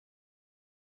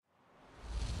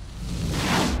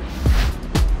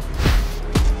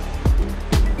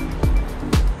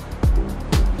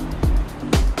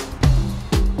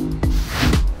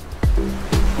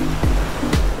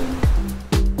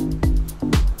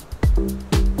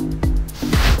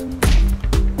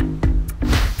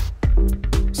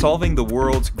solving the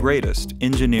world's greatest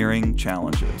engineering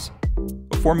challenges.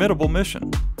 A formidable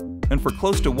mission. And for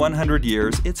close to 100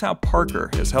 years, it's how Parker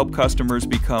has helped customers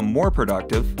become more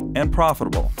productive and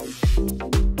profitable.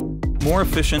 More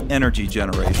efficient energy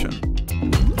generation,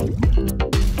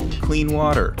 clean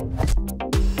water,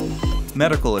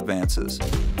 medical advances,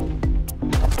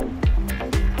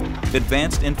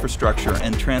 advanced infrastructure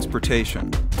and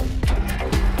transportation,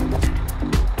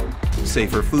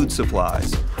 safer food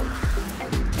supplies,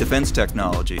 defense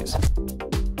technologies,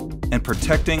 and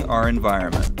protecting our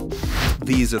environment.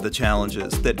 These are the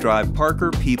challenges that drive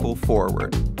Parker people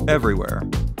forward, everywhere.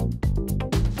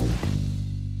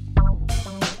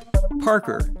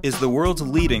 Parker is the world's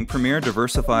leading premier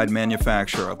diversified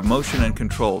manufacturer of motion and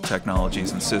control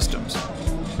technologies and systems.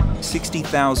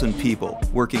 60,000 people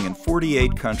working in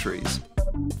 48 countries,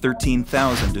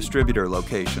 13,000 distributor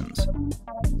locations,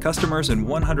 customers in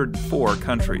 104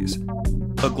 countries,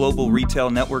 a global retail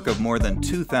network of more than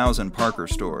 2,000 Parker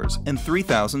stores and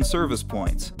 3,000 service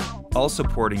points, all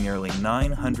supporting nearly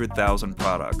 900,000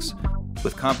 products,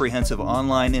 with comprehensive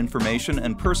online information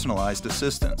and personalized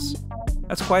assistance.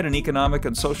 That's quite an economic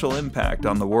and social impact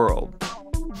on the world.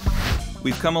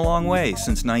 We've come a long way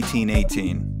since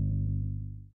 1918,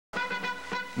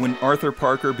 when Arthur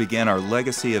Parker began our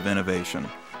legacy of innovation.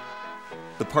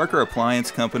 The Parker Appliance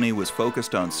Company was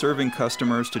focused on serving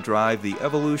customers to drive the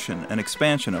evolution and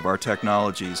expansion of our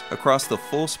technologies across the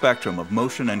full spectrum of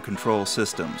motion and control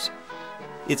systems.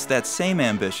 It's that same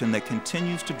ambition that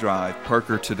continues to drive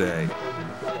Parker today.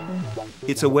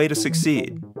 It's a way to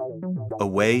succeed, a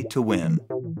way to win.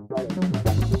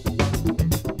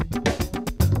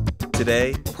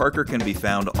 Today, Parker can be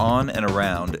found on and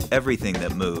around everything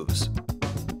that moves.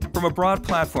 From a broad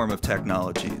platform of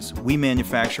technologies, we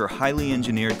manufacture highly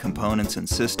engineered components and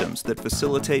systems that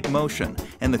facilitate motion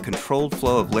and the controlled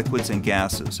flow of liquids and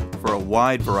gases for a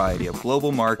wide variety of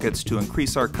global markets to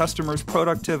increase our customers'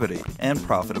 productivity and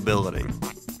profitability.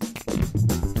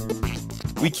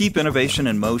 We keep innovation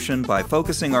in motion by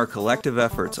focusing our collective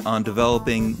efforts on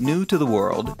developing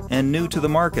new-to-the-world and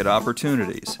new-to-the-market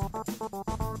opportunities.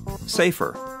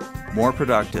 Safer, more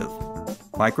productive,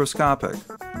 microscopic,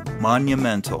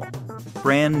 monumental,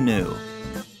 brand new.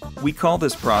 We call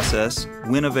this process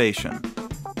Winnovation.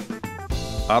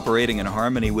 Operating in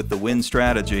harmony with the Win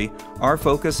strategy, our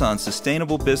focus on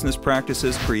sustainable business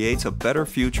practices creates a better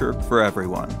future for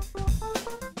everyone.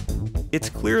 It's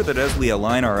clear that as we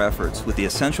align our efforts with the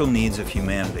essential needs of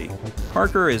humanity,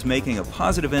 Parker is making a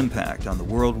positive impact on the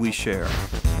world we share.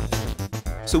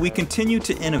 So we continue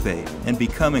to innovate and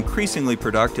become increasingly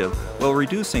productive while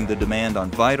reducing the demand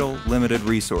on vital, limited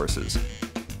resources.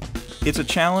 It's a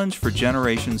challenge for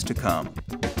generations to come.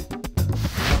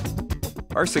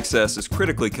 Our success is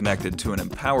critically connected to an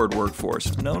empowered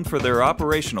workforce known for their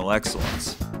operational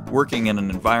excellence, working in an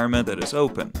environment that is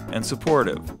open and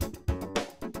supportive.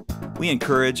 We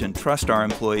encourage and trust our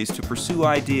employees to pursue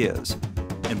ideas,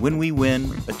 and when we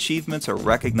win, achievements are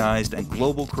recognized and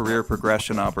global career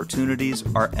progression opportunities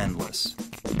are endless.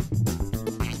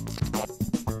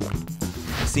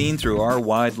 Seen through our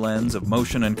wide lens of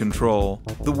motion and control,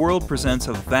 the world presents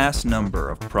a vast number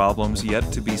of problems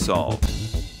yet to be solved.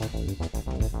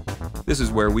 This is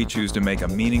where we choose to make a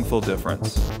meaningful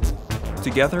difference.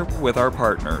 Together with our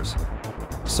partners,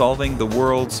 solving the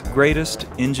world's greatest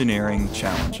engineering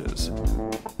challenges.